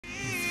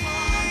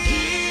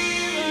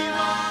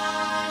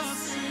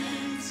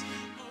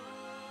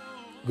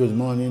Good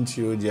morning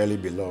to you, dearly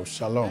beloved.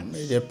 Shalom.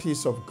 May the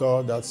peace of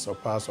God that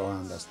surpasses all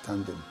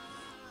understanding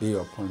be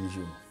upon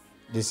you.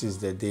 This is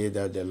the day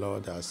that the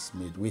Lord has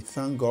made. We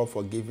thank God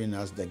for giving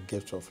us the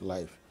gift of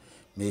life.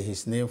 May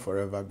his name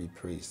forever be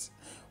praised.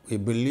 We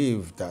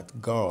believe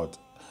that God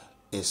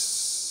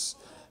is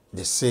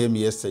the same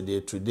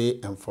yesterday, today,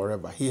 and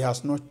forever. He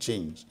has not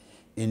changed.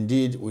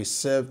 Indeed, we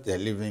serve the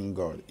living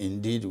God.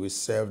 Indeed, we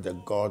serve the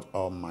God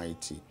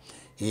Almighty.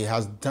 He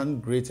has done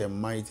great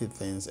and mighty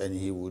things, and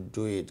he will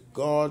do it.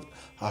 God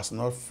has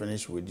not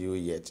finished with you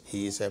yet.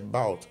 He is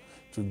about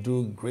to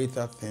do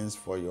greater things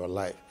for your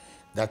life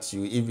that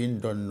you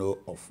even don't know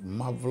of,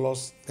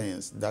 marvelous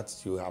things that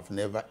you have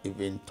never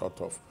even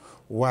thought of.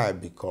 Why?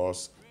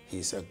 Because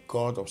he's a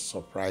God of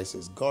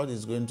surprises. God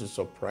is going to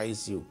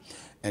surprise you,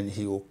 and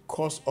he will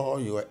cause all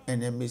your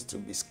enemies to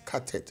be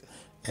scattered,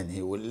 and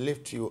he will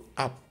lift you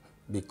up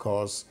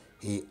because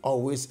he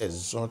always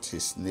exalts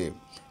his name.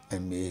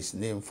 And may his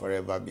name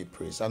forever be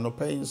praised. And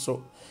open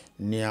so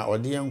near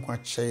Odian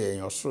Quache and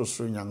your so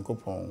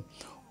Yankopon,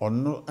 or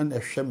no, and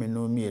a shame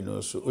no me no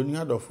so, only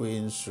other way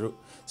in through.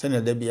 Send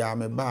a debia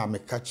me bar me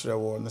catch the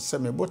one,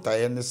 send me but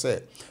I and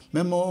say,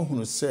 Memo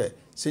who say,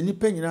 Send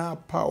penina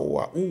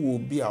power, who will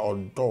be our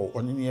door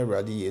on any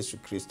ready Yesu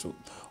Christo.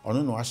 Or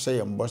no, I say,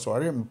 and boss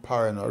or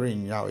empower and or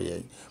in Yahweh.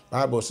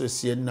 Bible says,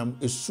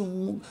 Sienam is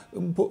soon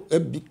a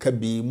big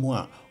cabi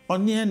moi,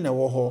 on the end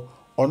of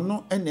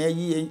Ono ene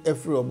yi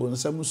efri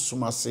obonsam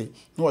sumase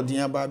na odin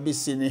aba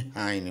besi ne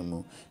han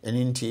mu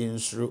eni ntie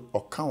nsuru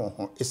oka wo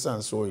ho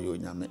esanse oyo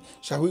nyame.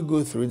 Shall we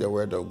go through the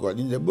word of God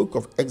in the book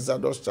of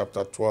Exodus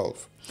chapter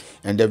 12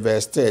 and the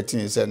verse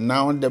 13? It said,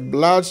 now the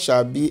blood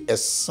shall be a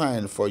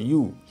sign for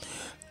you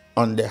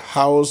on the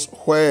house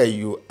where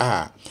you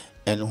are,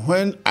 and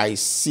when I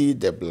see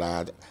the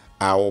blood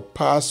I will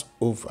pass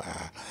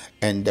over,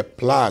 and the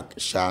plague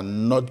shall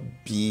not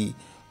be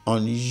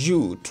on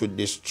you to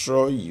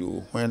destroy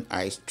you when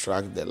I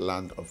strike the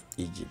land of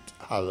Egypt.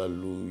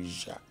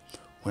 Hallelujah.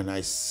 When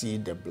I see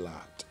the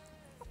blood,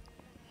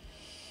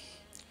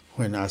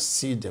 when I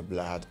see the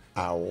blood,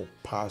 I will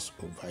pass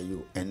over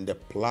you. And the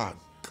plague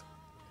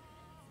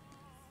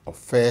of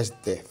first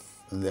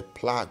death, and the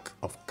plague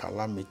of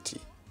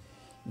calamity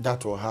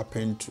that will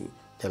happen to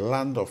the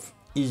land of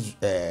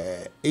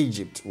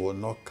Egypt will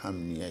not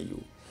come near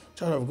you.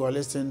 Child of God,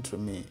 listen to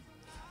me.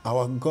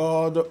 Our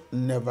God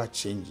never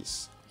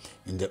changes.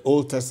 In the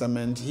Old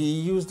Testament,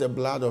 he used the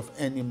blood of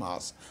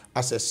animals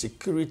as a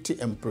security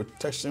and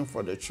protection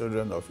for the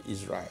children of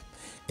Israel.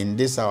 In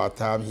this our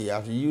time, he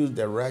has used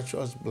the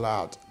righteous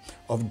blood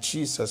of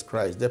Jesus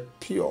Christ, the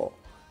pure,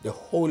 the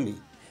holy,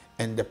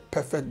 and the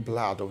perfect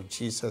blood of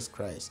Jesus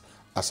Christ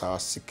as our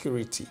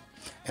security.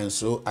 And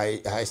so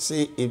I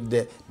say, if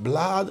the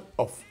blood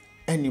of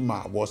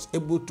animal was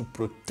able to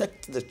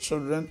protect the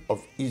children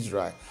of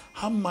Israel,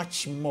 how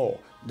much more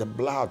the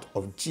blood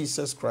of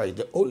Jesus Christ,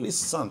 the only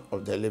Son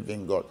of the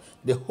living God,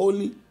 the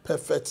holy,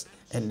 perfect,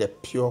 and the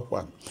pure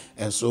one.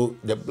 And so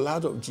the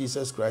blood of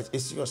Jesus Christ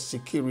is your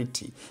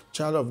security.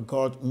 Child of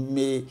God,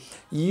 may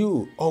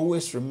you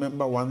always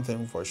remember one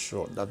thing for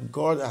sure, that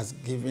God has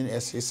given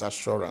us his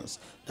assurance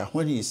that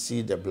when you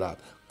see the blood,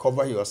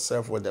 cover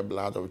yourself with the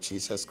blood of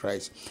Jesus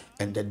Christ,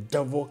 and the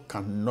devil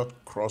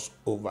cannot cross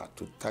over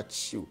to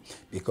touch you.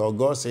 Because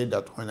God said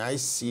that when I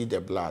see the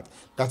blood,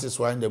 that is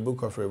why in the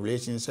book of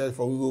Revelation it says,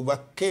 for we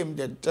overcame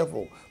the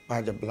devil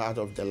by the blood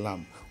of the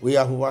Lamb. We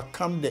have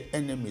overcome the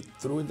enemy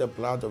through the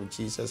blood of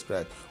Jesus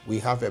Christ. We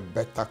have a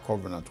better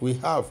covenant. We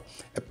have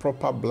a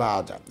proper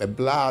blood, a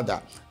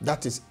blood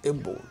that is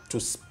able to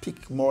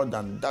speak more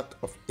than that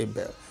of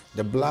Abel,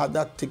 the blood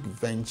that takes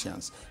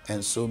vengeance.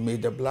 And so may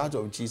the blood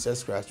of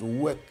Jesus Christ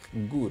work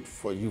good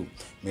for you.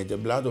 May the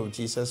blood of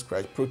Jesus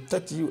Christ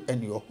protect you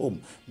and your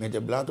home. May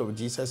the blood of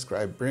Jesus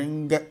Christ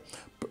bring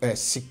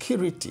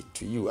security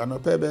to you.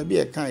 And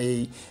baby I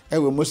can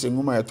ewe mose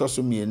nguma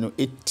etoso mienu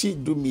eti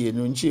du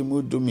mienu nchi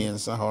mu du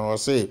miensa ho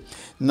say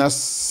na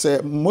se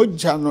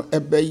moja no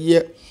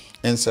ebeye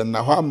ense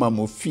na ho ama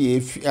mo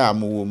fie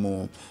amu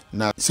mu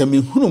na se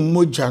mehunu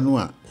moja no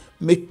a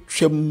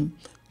metwam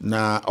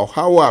na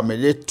ohawa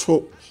mede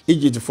to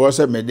Egypt for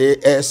say mede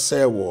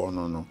ese wo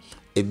no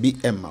ebi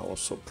ema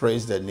also.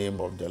 Praise the name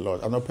of the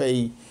Lord. And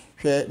hwe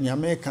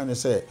nyame kan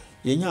say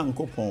yenya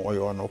nkopon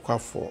oyo no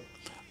kwafo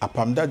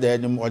apamda da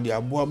enim odi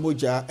aboa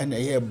moja ena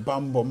ye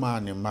bambo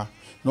manema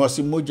na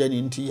osi moja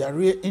ni nti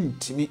yare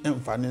intimi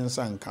emfa ne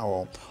nsa nka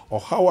wo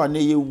ohawa na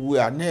ye wu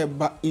a na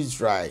eba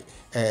Israel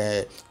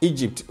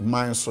Egypt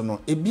man so no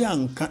ebi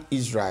anka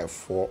Israel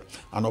for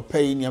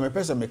anopai ni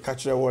amepesa me ka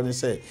kire wo ni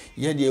say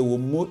ye de wo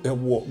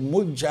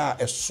moja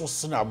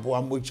esoso na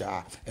aboa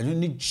moja eno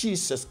ni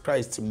Jesus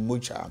Christ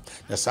moja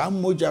na sa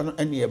moja no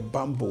ene ye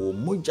bambo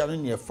moja no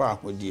ne fa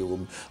ahodi wo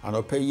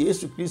anopai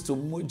Yesu Kristo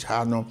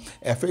moja no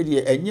efe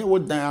de enye wo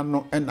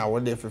no ena wo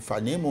de fefa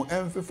na emu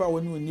emfefa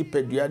wo ni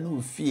nipadua na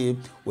ofie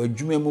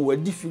wadwuma mu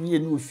wadi firie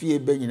na ofie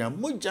banyina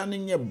moja no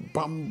nye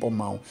bambo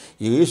ma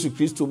Yesu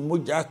Kristo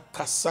moja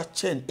kasa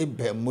chen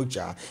ebe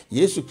moja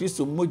Yesu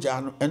Kristo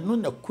moja no eno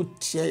na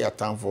kutia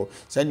yatamfo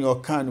sani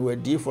okan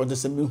wadi for the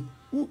same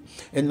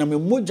ɛnam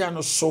mogya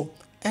no so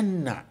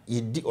ɛna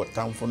yɛdi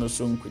ɔtamfo no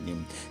so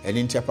nkunim.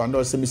 ɛne nti apando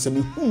sɛ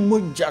mesɛmi hu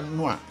mogya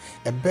no a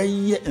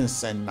ɛbɛyɛ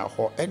nsanna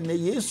hɔ ɛna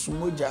Yesu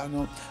mogya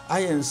no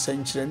ayɛ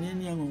nsɛnkyerɛnne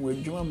ne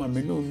anwanwadwuma ma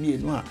me ne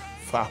omienu a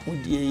fa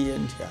ahodie yɛ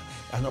ntia.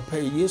 Anɔpa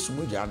Yesu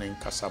mogya no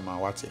nkasa ma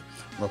wate.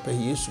 Anɔpa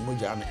Yesu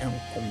mogya no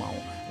ɛnkoma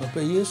wo.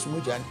 Anɔpa Yesu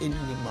mogya no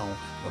ɛnni ma wo.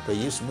 Anɔpa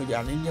Yesu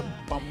mogya no ɛnyɛ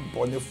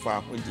bambɔ ne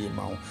fa ahodie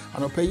ma wo.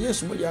 Anɔpa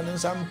Yesu mogya no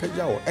nsa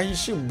mpagya wo.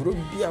 ɛnhye buro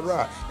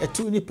biara a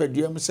ɛtu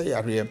nipadua mu sɛ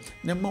yareɛ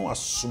ne ma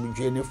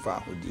wasomdwe ne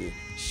fa ahodie.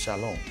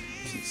 Shalom.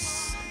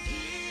 Peace.